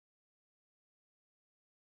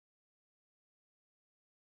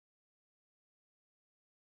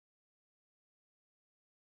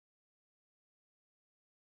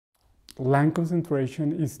Land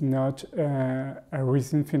concentration is not a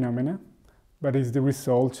recent phenomenon, but is the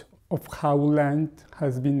result of how land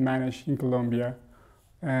has been managed in Colombia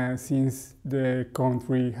since the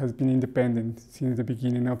country has been independent, since the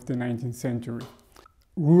beginning of the 19th century.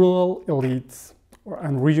 Rural elites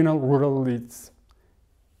and regional rural elites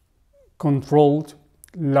controlled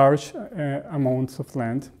large amounts of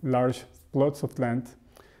land, large plots of land,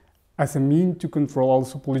 as a means to control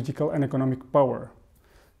also political and economic power.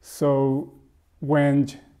 So when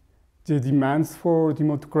the demands for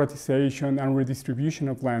democratization and redistribution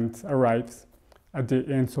of land arrives at the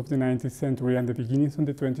ends of the 19th century and the beginnings of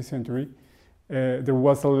the 20th century, there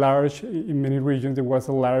was a large, in many regions, there was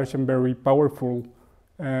a large and very powerful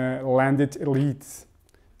landed elites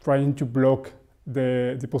trying to block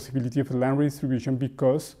the possibility of land redistribution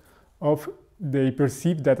because of they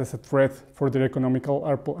perceived that as a threat for their economical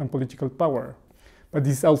and political power. But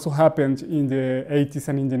this also happened in the 80s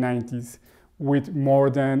and in the 90s, with more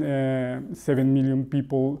than 7 million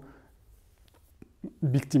people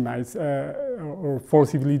victimized or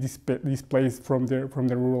forcibly displaced from their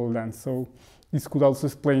rural lands. So this could also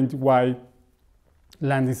explain why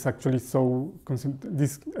land is actually so at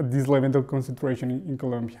this level of concentration in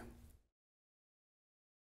Colombia.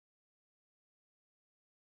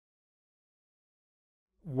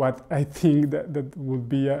 What I think that would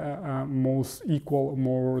be a most equal,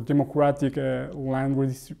 more democratic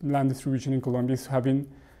land distribution in Colombia is having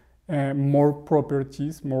more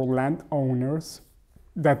properties, more landowners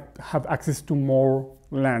that have access to more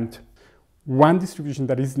land. One distribution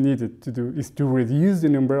that is needed to do is to reduce the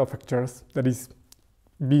number of hectares that is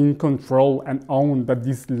being controlled and owned by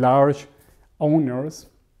these large owners,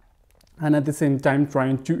 and at the same time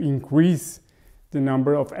trying to increase the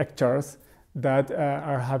number of hectares that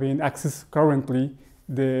are having access currently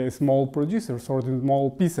the small producers or the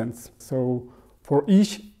small peasants. So for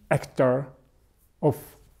each hectare of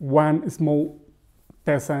one small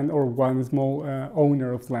peasant or one small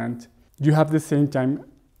owner of land, you have at the same time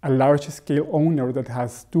a large scale owner that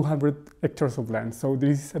has 200 hectares of land. So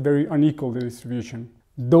this is a very unequal distribution.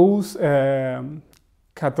 Those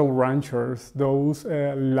cattle ranchers, those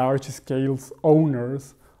large scale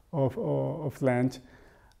owners of land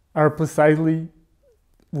are precisely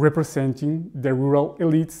representing the rural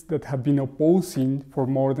elites that have been opposing for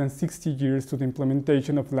more than 60 years to the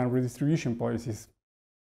implementation of land redistribution policies.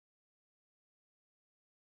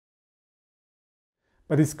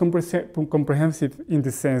 But it's comprehensive in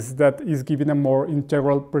the sense that it's giving a more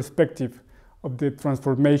integral perspective of the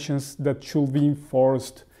transformations that should be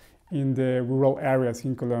enforced in the rural areas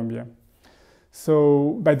in Colombia.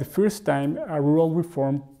 So by the first time, a rural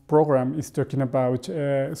reform program is talking about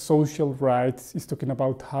social rights, is talking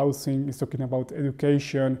about housing, is talking about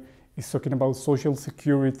education, is talking about social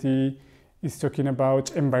security, is talking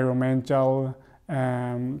about environmental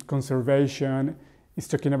conservation, is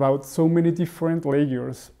talking about so many different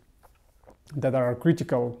layers that are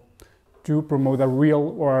critical to promote a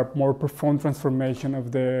real or a more profound transformation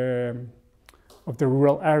of the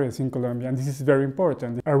rural areas in Colombia. And this is very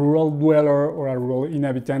important. A rural dweller or a rural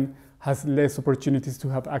inhabitant has less opportunities to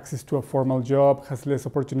have access to a formal job, has less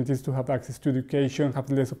opportunities to have access to education, have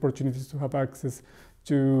less opportunities to have access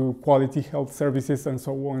to quality health services, and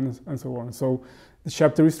so on and so on. So the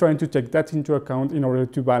chapter is trying to take that into account in order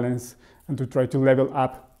to balance and to try to level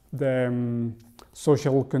up the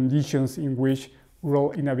social conditions in which rural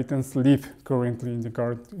inhabitants live currently in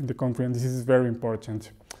the country, and this is very important.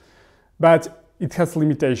 But it has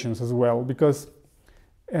limitations as well, because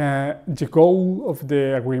the goal of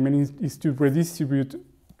the agreement is to redistribute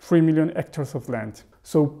 3 million hectares of land.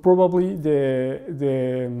 So probably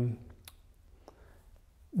the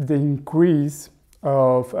increase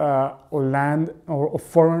of land or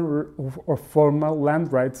formal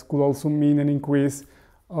land rights could also mean an increase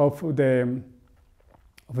of the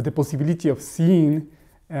possibility of seeing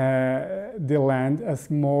the land as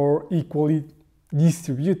more equally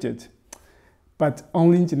distributed. But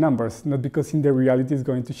only in the numbers, not because in the reality is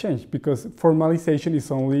going to change, because formalization is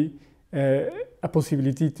only a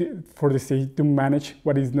possibility for the state to manage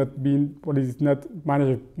what is not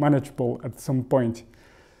manageable at some point.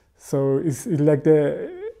 So it's like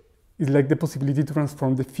the possibility to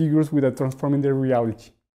transform the figures without transforming the reality.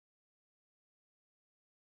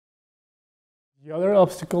 The other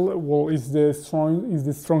obstacle, well, is the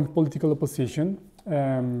strong political opposition.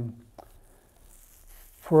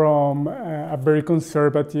 From a very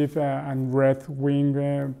conservative and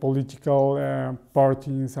right-wing political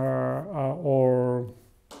parties or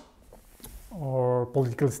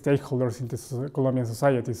political stakeholders in the Colombian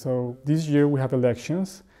society. So this year we have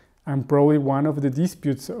elections, and probably one of the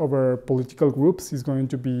disputes over political groups is going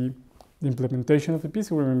to be the implementation of the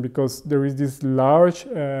peace agreement, because there is this large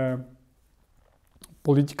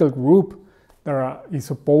political group that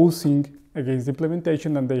is opposing against the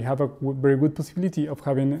implementation, and they have a very good possibility of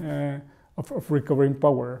having of recovering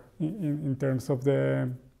power in terms of the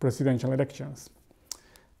presidential elections.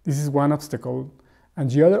 This is one obstacle, and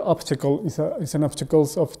the other obstacle is an obstacle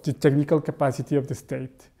of the technical capacity of the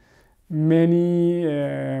state. Many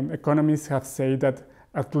economists have said that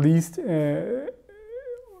at least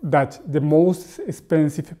that the most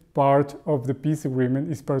expensive part of the peace agreement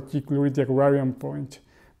is particularly the agrarian point,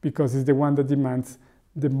 because it's the one that demands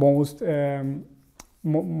the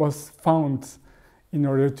most funds in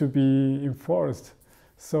order to be enforced.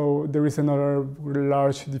 So there is another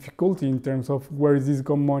large difficulty in terms of where is this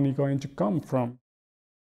money going to come from.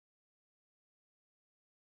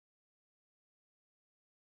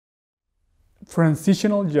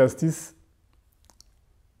 Transitional justice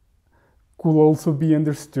could also be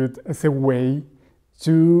understood as a way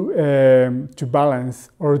to balance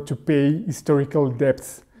or to pay historical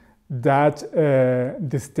debts that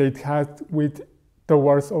the state had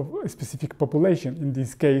towards a specific population, in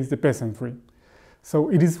this case the peasantry. So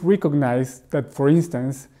it is recognized that, for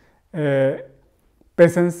instance,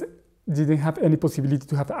 peasants didn't have any possibility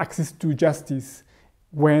to have access to justice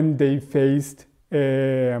when they faced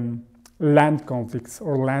land conflicts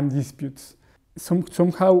or land disputes.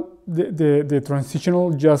 Somehow the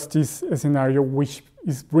transitional justice scenario which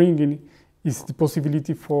is bringing is the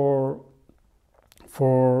possibility for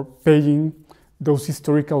paying those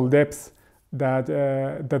historical debts that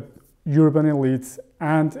urban elites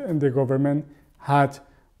and the government had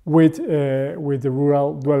with the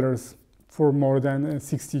rural dwellers for more than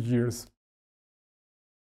 60 years.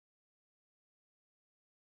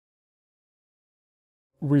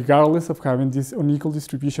 Regardless of having this unequal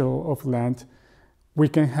distribution of land, we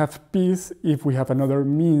can have peace if we have another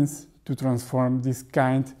means to transform this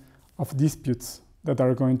kind of disputes that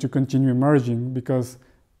are going to continue emerging, because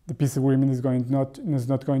the peace agreement is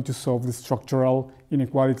not going to solve the structural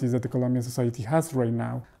inequalities that the Colombian society has right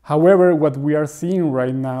now. However, what we are seeing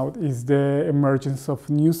right now is the emergence of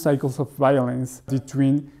new cycles of violence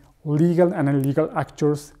between legal and illegal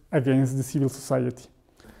actors against the civil society.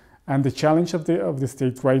 And the challenge of the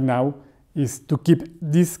state right now is to keep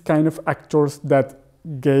these kind of actors that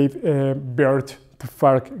gave birth to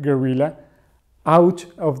FARC guerrilla out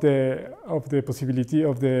of the possibility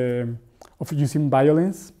of using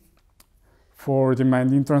violence for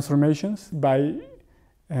demanding transformations by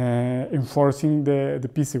enforcing the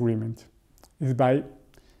peace agreement. Is by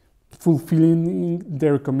fulfilling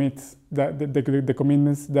their the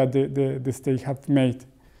commitments that the state have made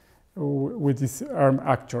with this armed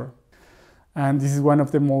actor. And this is one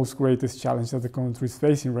of the most greatest challenges that the country is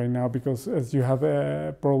facing right now, because as you have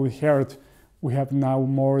probably heard, we have now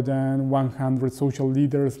more than 100 social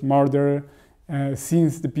leaders murdered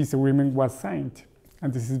since the peace agreement was signed.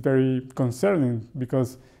 And this is very concerning,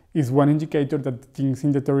 because it's one indicator that things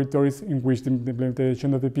in the territories in which the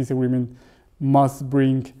implementation of the peace agreement must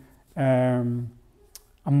bring a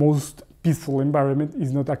most peaceful environment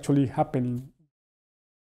is not actually happening.